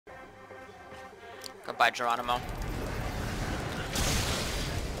Goodbye, Geronimo.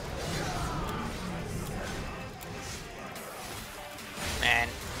 Man,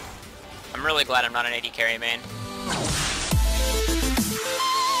 I'm really glad I'm not an AD carry main.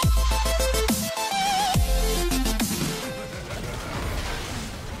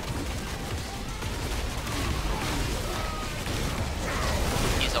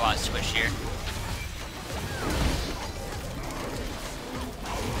 He's a lot of squish here.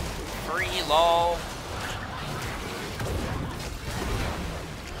 Free lol.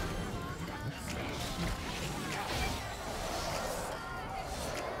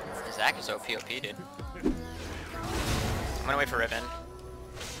 Zach is OP, dude. I'm gonna wait for Riven.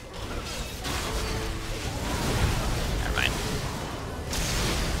 Never mind.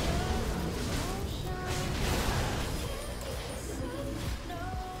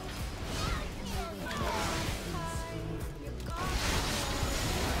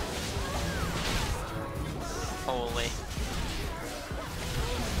 Holy.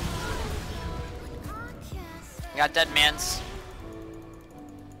 Got dead mans.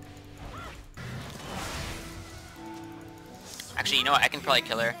 Actually, you know what? I can probably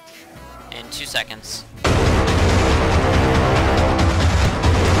kill her in 2 seconds.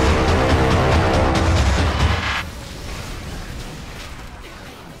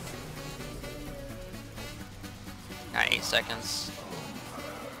 Got 8 seconds.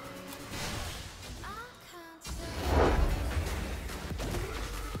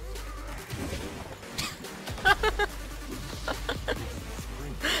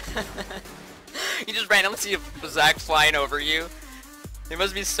 You just randomly see a Zach flying over you. They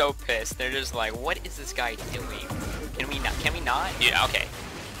must be so pissed. They're just like, what is this guy doing? Can we not? Can we not? Yeah, okay.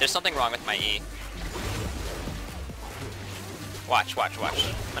 There's something wrong with my E. Watch, watch, watch.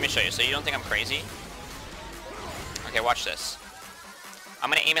 Let me show you. So you don't think I'm crazy? Okay, watch this. I'm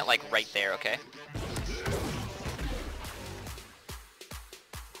gonna aim it like right there, okay?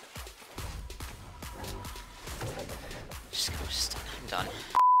 Just go stun. I'm done.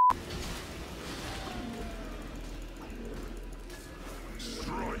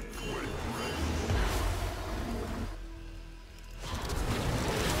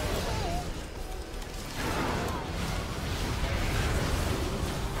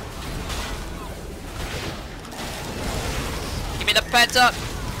 Give me the pets up!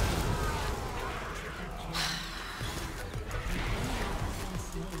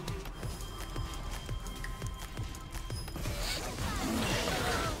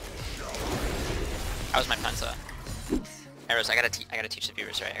 That was my Penta. Arrows, I gotta teach the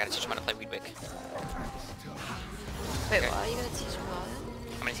viewers, right? I gotta teach them how to play WARWICK. Wait, Okay. what? Are you gonna teach them what?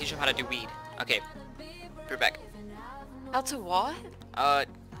 I'm gonna teach them how to do weed. Okay. Be back. How to what?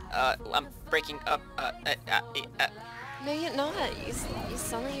 I'm breaking up, No, you're not. You're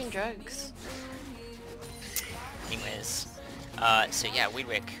selling drugs. anyways. So yeah,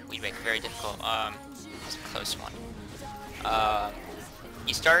 WARWICK, very difficult. It's a close one.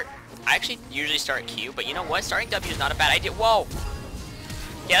 You start, I actually usually start Q, but you know what? Starting W is not a bad idea. Whoa!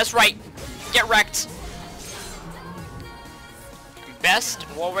 Yeah, that's right. Get wrecked. Best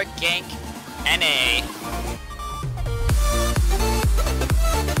WARWICK gank NA.